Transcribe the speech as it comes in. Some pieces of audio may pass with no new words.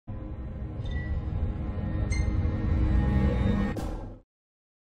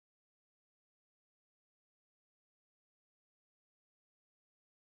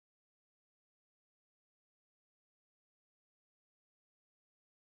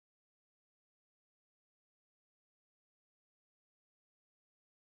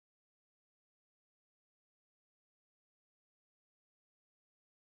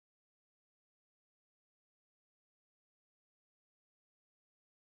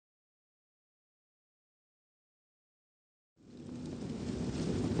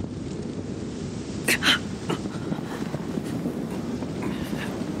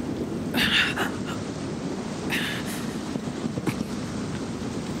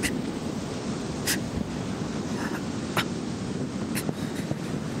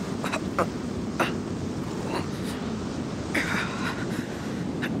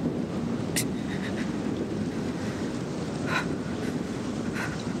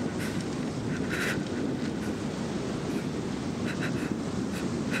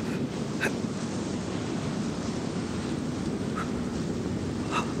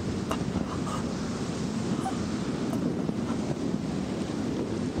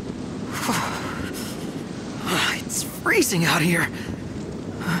It's freezing out here.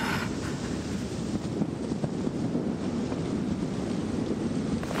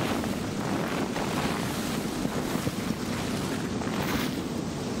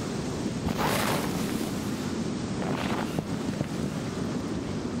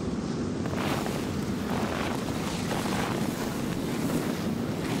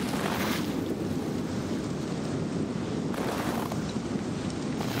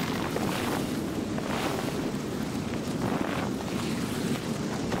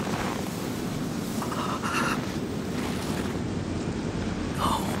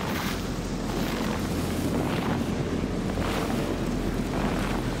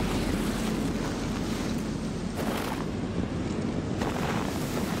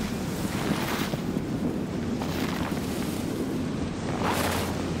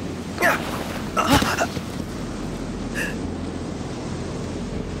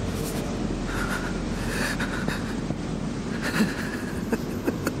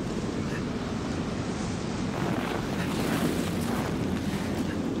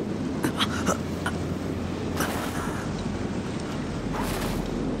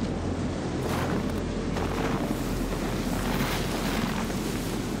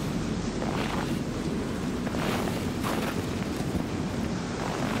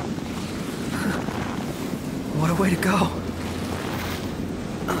 What a way to go.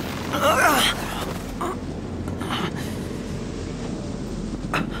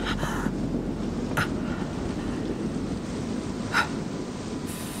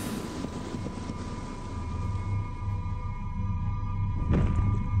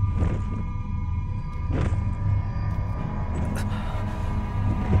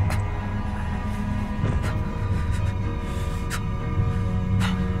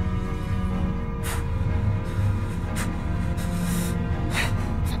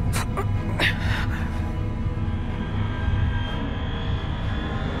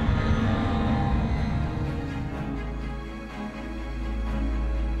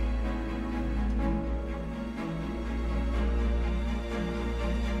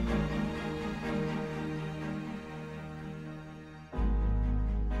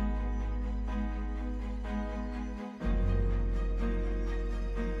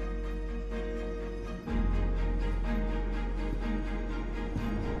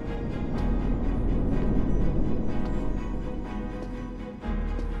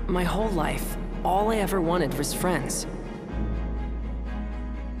 My whole life, all I ever wanted was friends.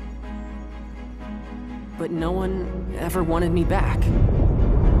 But no one ever wanted me back.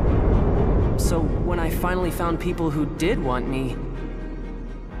 So when I finally found people who did want me,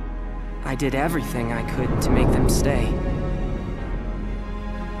 I did everything I could to make them stay.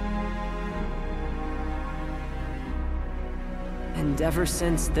 And ever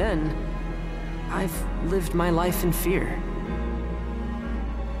since then, I've lived my life in fear.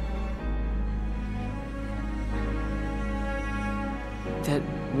 That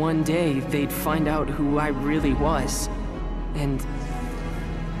one day they'd find out who I really was, and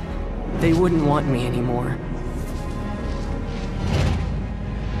they wouldn't want me anymore.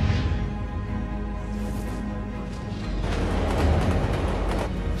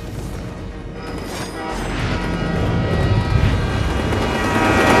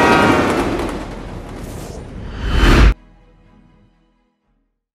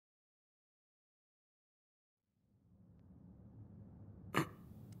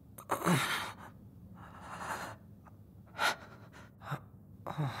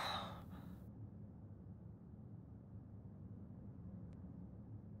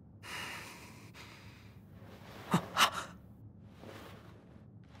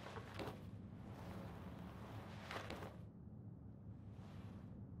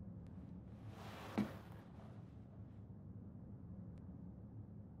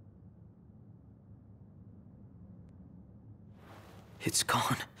 It's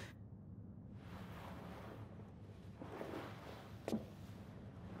gone.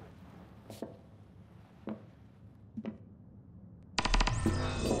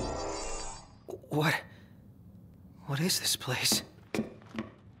 What is this place?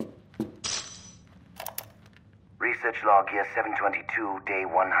 Research log year 722, day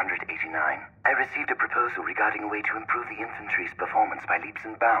 189. I received a proposal regarding a way to improve the infantry's performance by leaps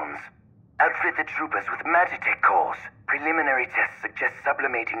and bounds. Outfit the troopers with Magitech cores. Preliminary tests suggest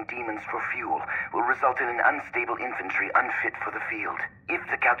sublimating demons for fuel will result in an unstable infantry unfit for the field. If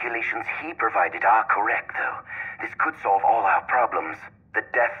the calculations he provided are correct, though, this could solve all our problems. The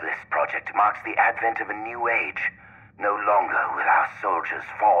Deathless Project marks the advent of a new age. No longer will our soldiers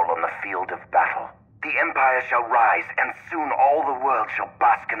fall on the field of battle. The Empire shall rise, and soon all the world shall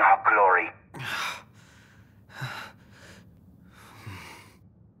bask in our glory.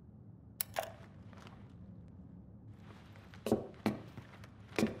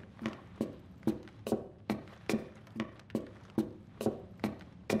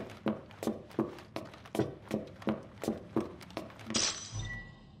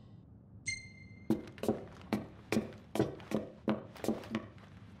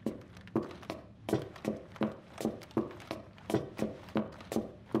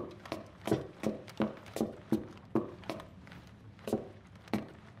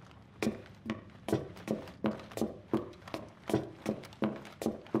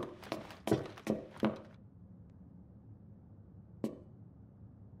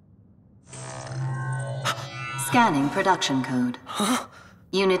 Scanning production code.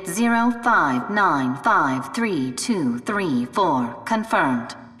 Unit 05953234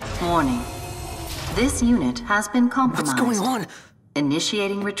 confirmed. Warning. This unit has been compromised. What's going on?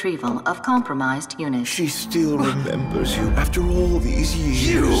 Initiating retrieval of compromised unit. She still remembers you after all these years.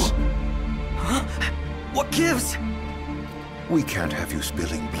 You? Huh? What gives? We can't have you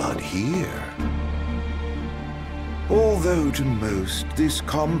spilling blood here. Although to most, this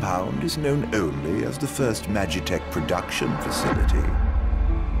compound is known only as the first Magitech production facility.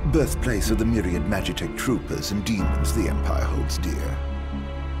 Birthplace of the myriad Magitech troopers and demons the Empire holds dear.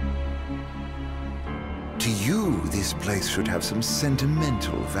 To you, this place should have some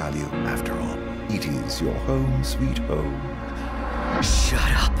sentimental value. After all, it is your home, sweet home. Shut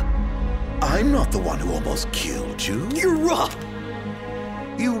up. I'm not the one who almost killed you. You're up!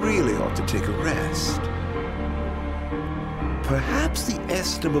 You really ought to take a rest. Perhaps the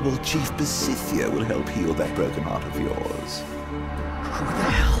estimable Chief Besithia will help heal that broken heart of yours. Who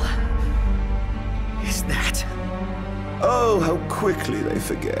the hell is that? Oh, how quickly they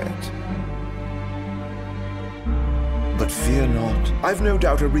forget. But fear not. I've no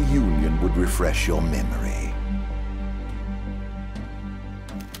doubt a reunion would refresh your memory.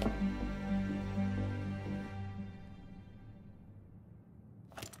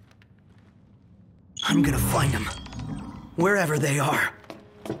 I'm gonna find them. Wherever they are.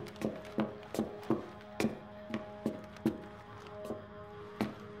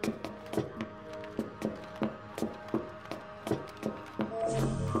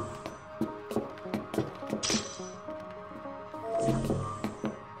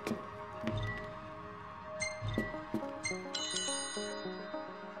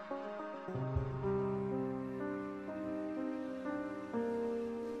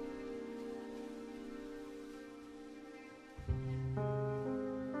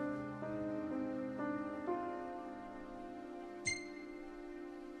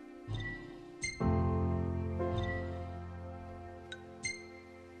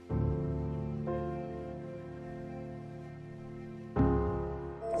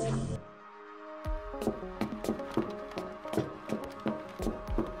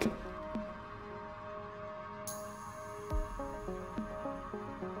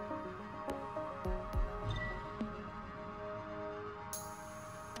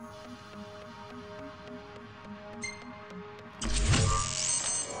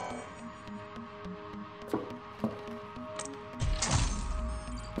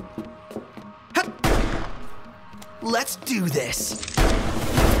 Let's do this.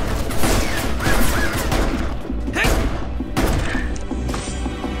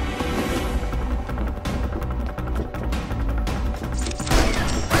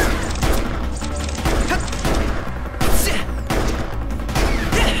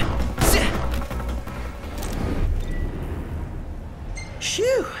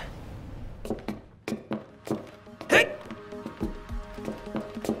 Shoo.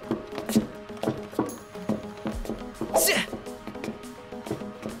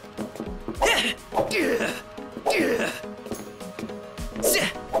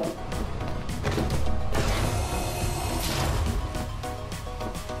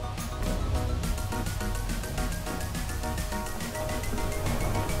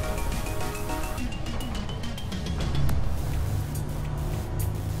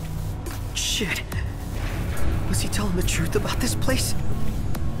 Shit. Was he telling the truth about this place?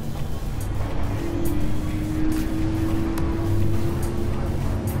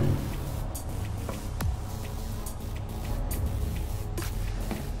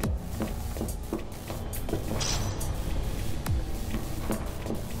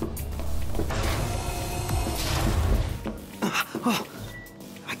 Oh,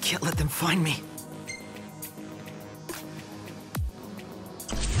 I can't let them find me.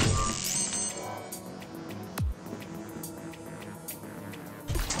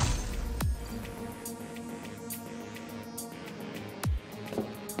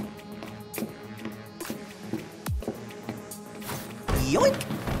 Yoink!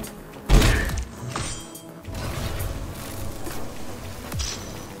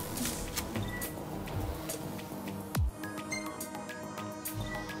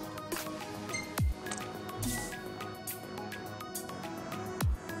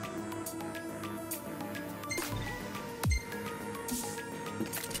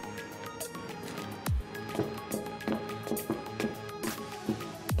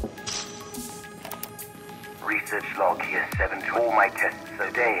 Research log here 7 to all my tests.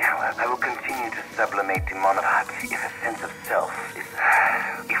 Today, however, I will continue to sublimate demonopod if a sense of self is...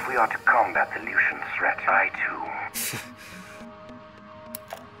 If we are to combat the Lucian threat, I too...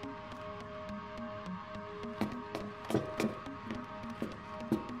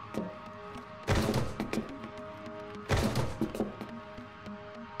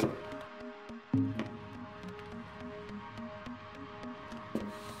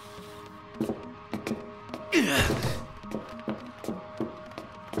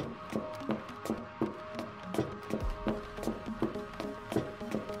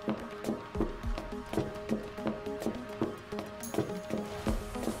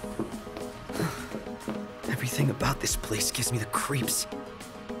 Everything about this place gives me the creeps.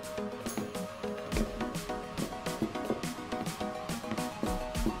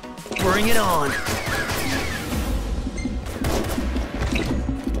 Bring it on!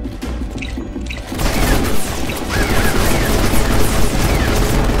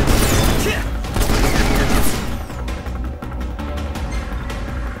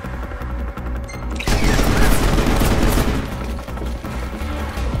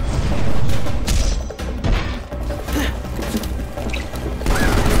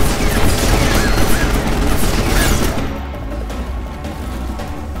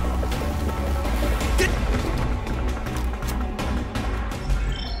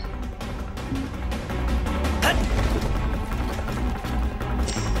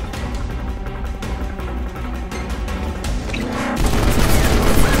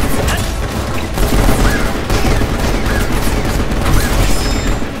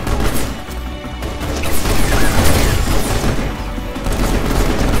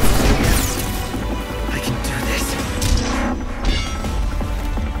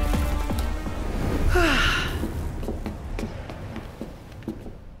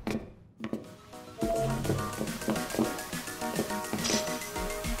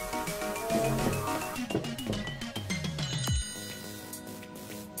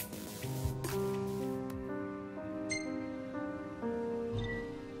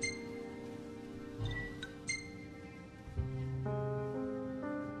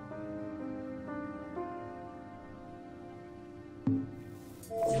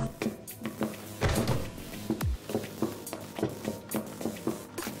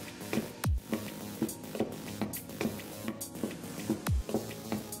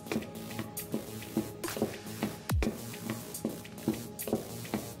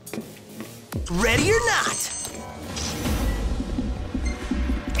 Ready or not!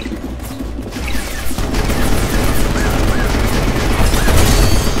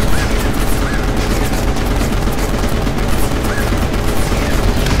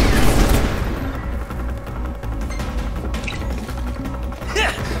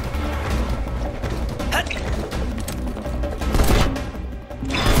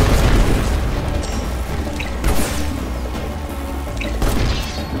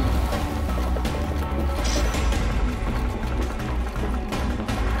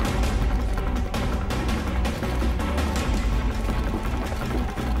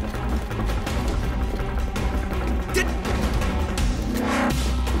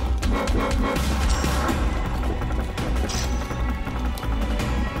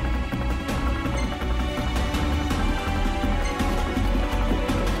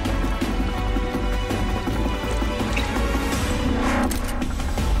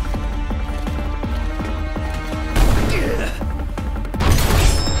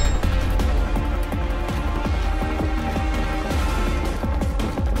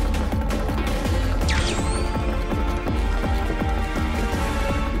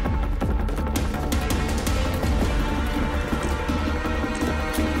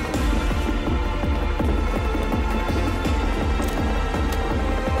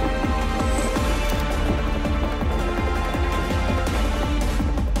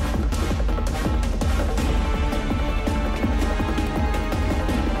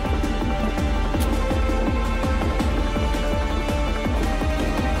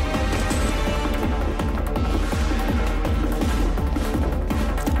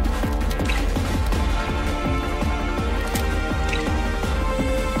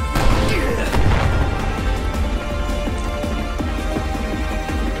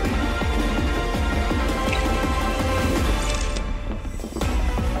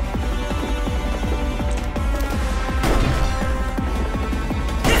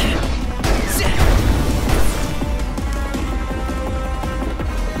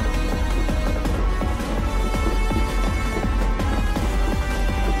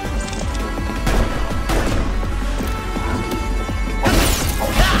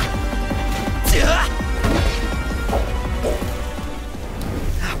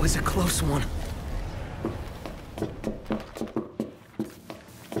 someone.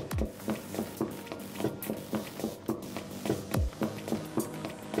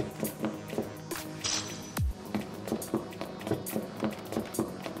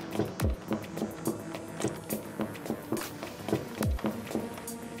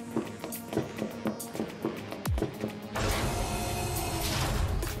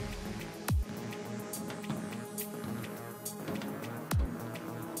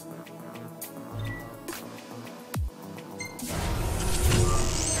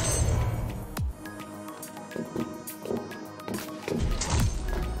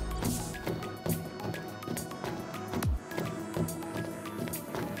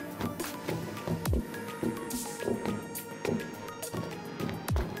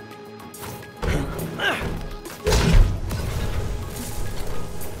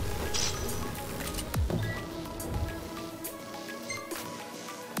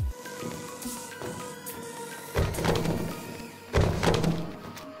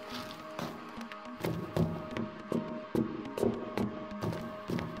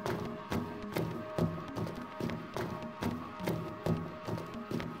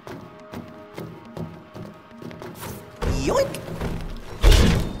 Yoink!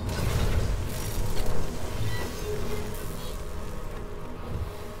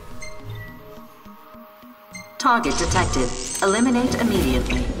 Target detected. Eliminate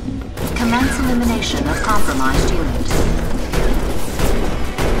immediately. Commence elimination of compromised unit.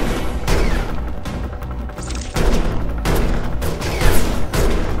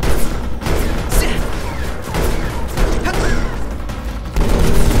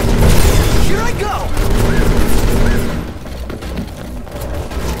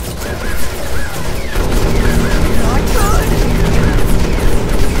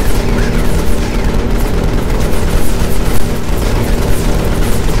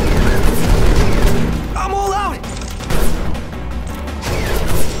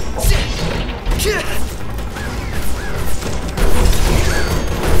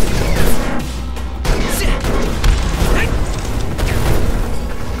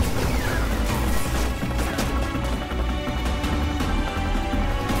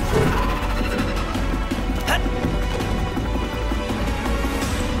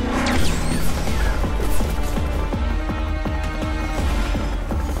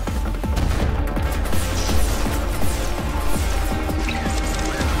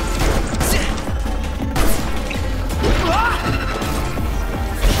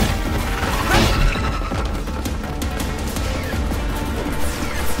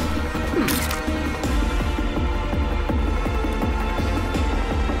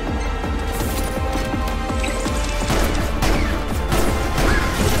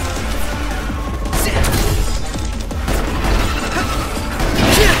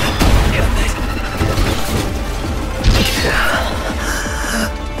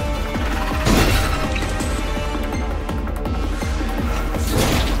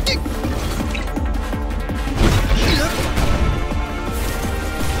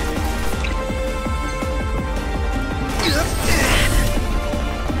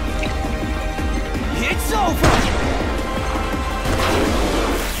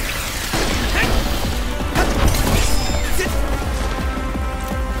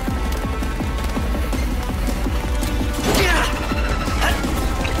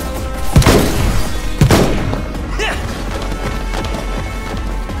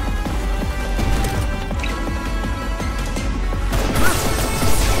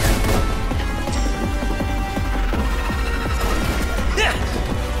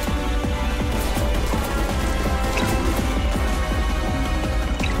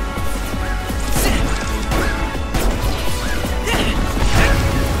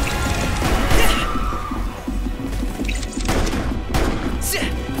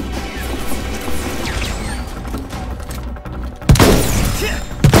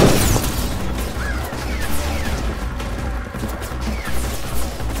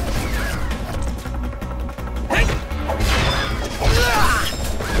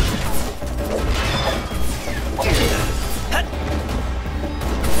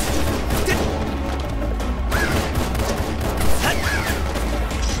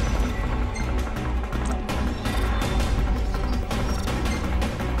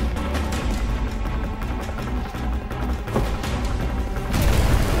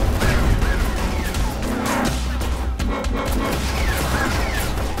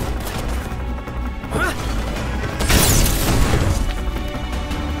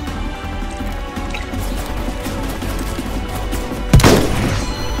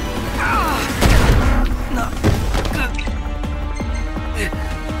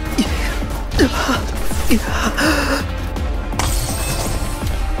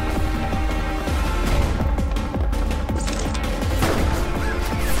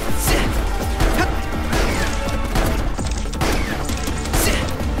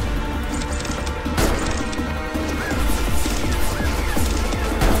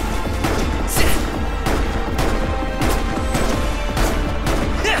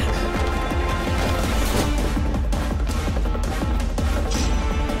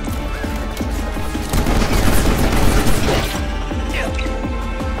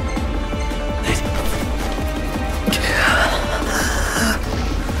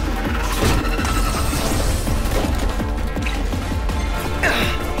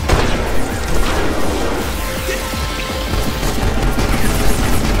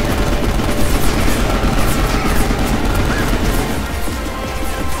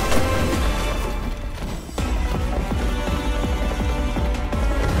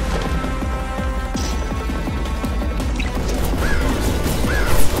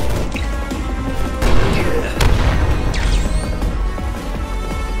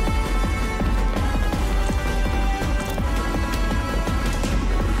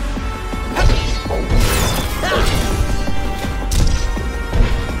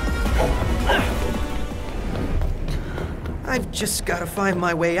 just gotta find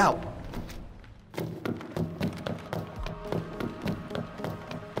my way out.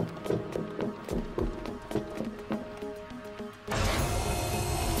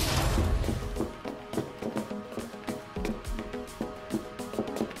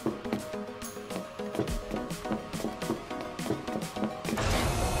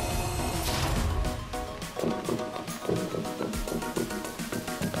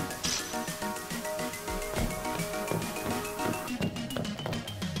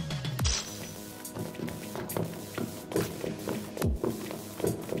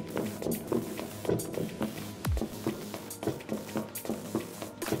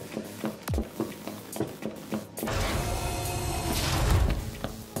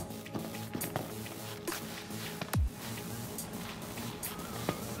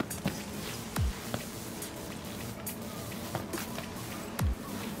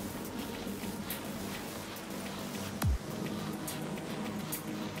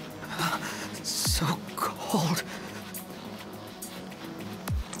 So cold.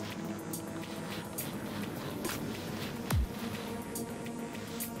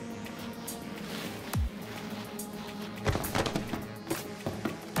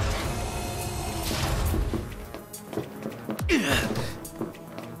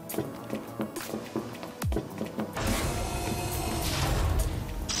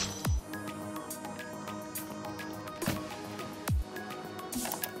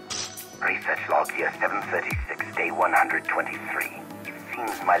 Research log year 736, day 123. It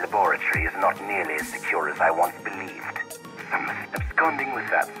seems my laboratory is not nearly as secure as I once believed. Absconding with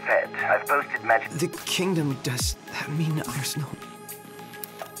that said, I've posted magic... The kingdom, does that mean there's no...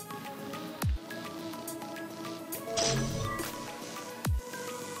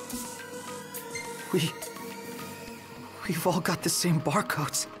 We've all got the same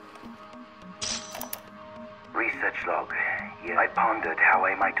barcodes. Research log. Yeah, I pondered how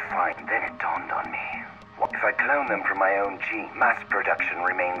I might find. Then it dawned on me. What if I clone them from my own gene? Mass production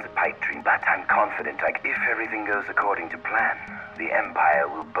remains a pipe dream, but I'm confident if everything goes according to plan, the Empire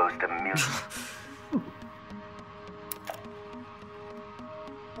will boast a million...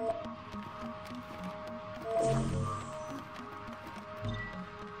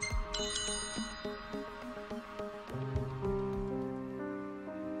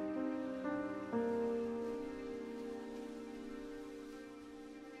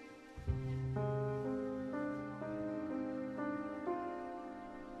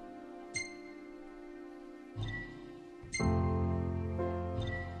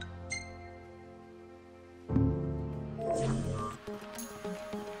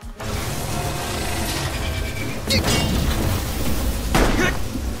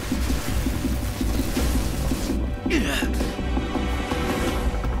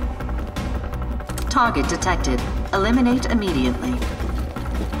 Target detected. Eliminate immediately.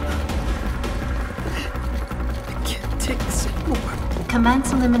 I can't take this anymore.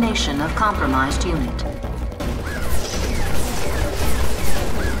 Commence elimination of compromised unit.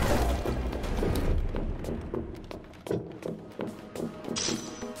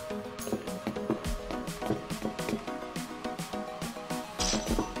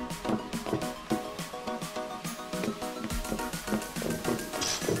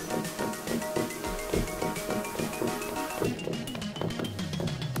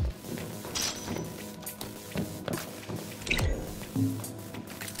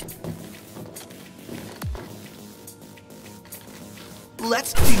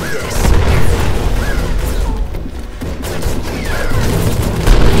 Let's do this!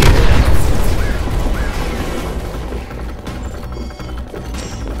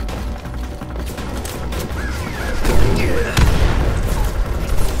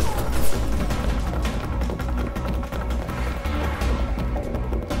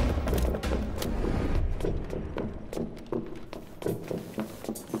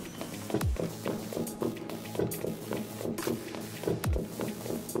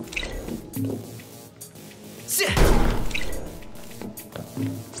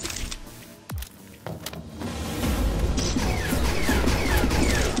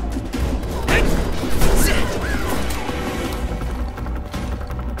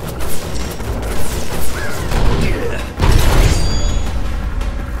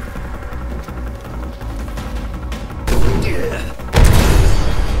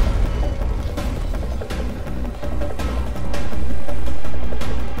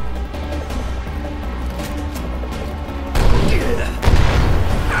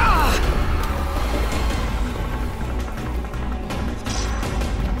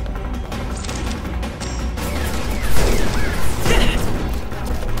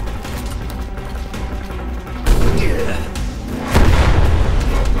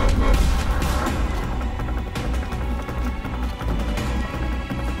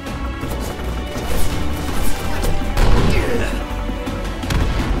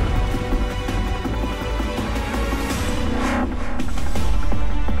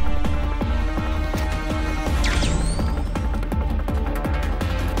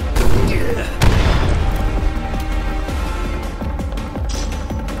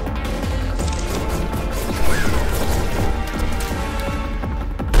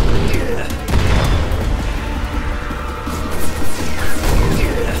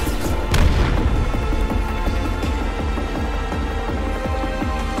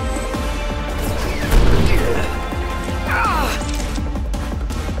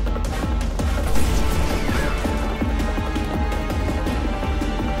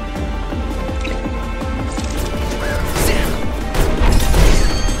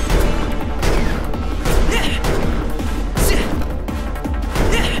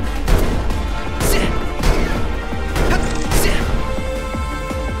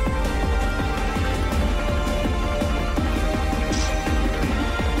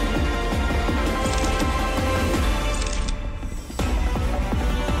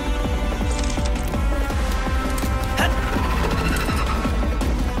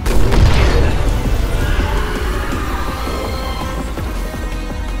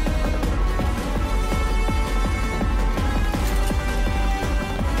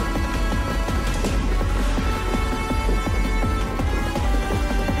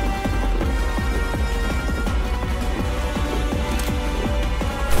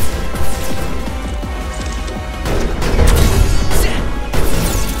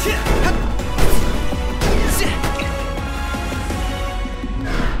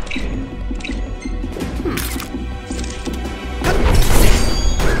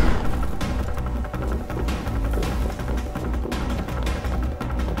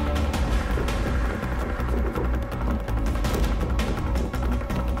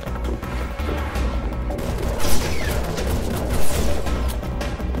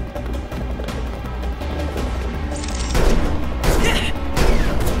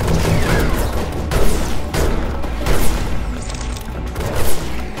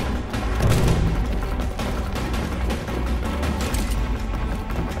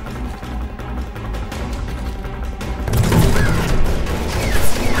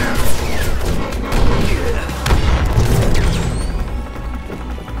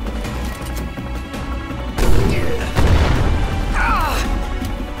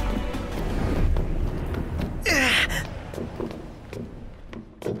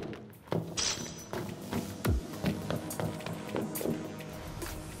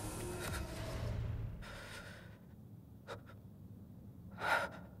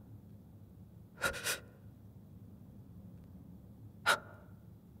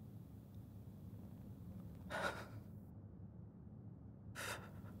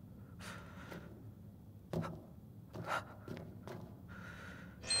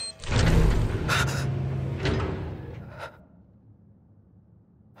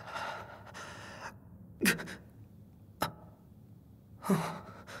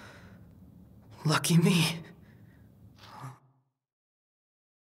 Lucky me.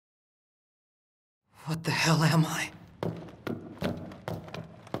 What the hell am I?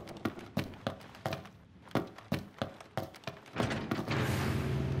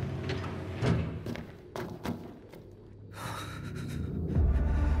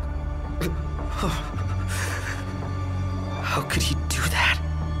 How could he do that?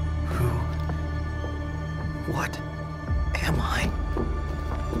 Who? What am I?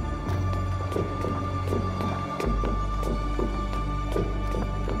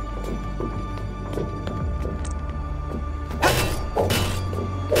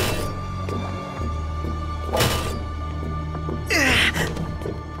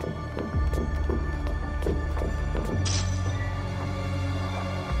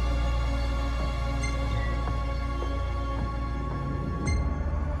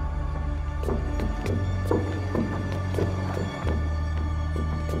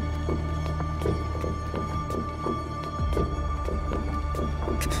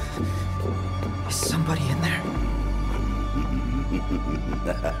 Is somebody in there?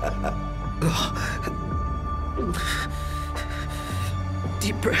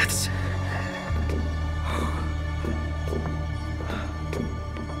 Deep breaths.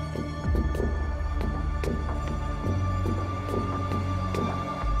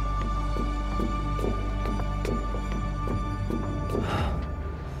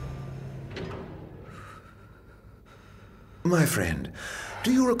 My friend,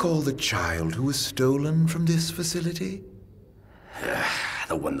 do you recall the child who was stolen from this facility?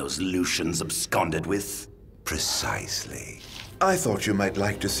 The one those Lucians absconded with? Precisely. I thought you might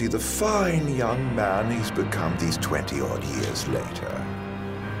like to see the fine young man he's become these 20-odd years later.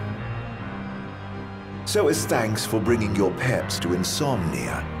 So as thanks for bringing your pets to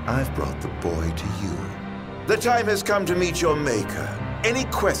Insomnia, I've brought the boy to you. The time has come to meet your maker. Any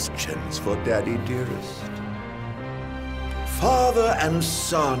questions for Daddy dearest? Father and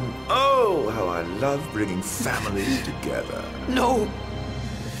son. Oh, how I love bringing families together. No!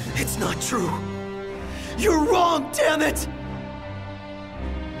 It's not true! You're wrong, damn it!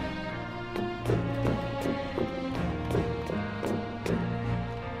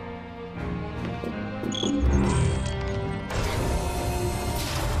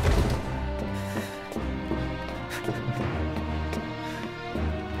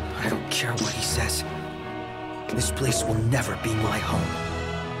 I don't care what he says. This place will never be my home.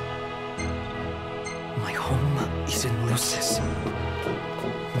 My home is in Lucis.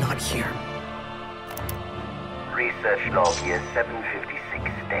 Not here. Research log year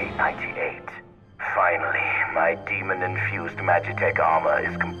 756, day 98. Finally, my demon-infused Magitech armor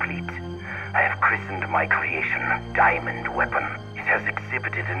is complete. I have christened my creation Diamond Weapon. It has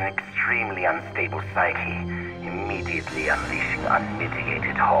exhibited an extremely unstable psyche, immediately unleashing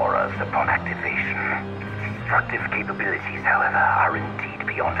unmitigated horrors upon activation. Its destructive capabilities, however, are indeed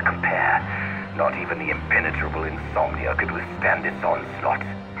beyond compare. Not even the impenetrable Insomnia could withstand its onslaught.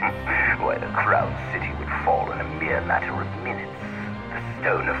 Why, the Crown City would fall in a mere matter of minutes. The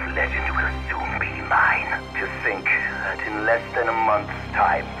Stone of Legend will soon be mine. To think that in less than a month's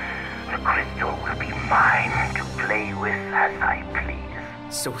time, the crystal will be mine to play with as I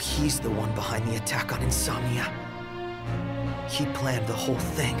please. So he's the one behind the attack on Insomnia. He planned the whole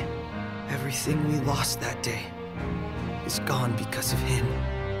thing. Everything we lost that day is gone because of him.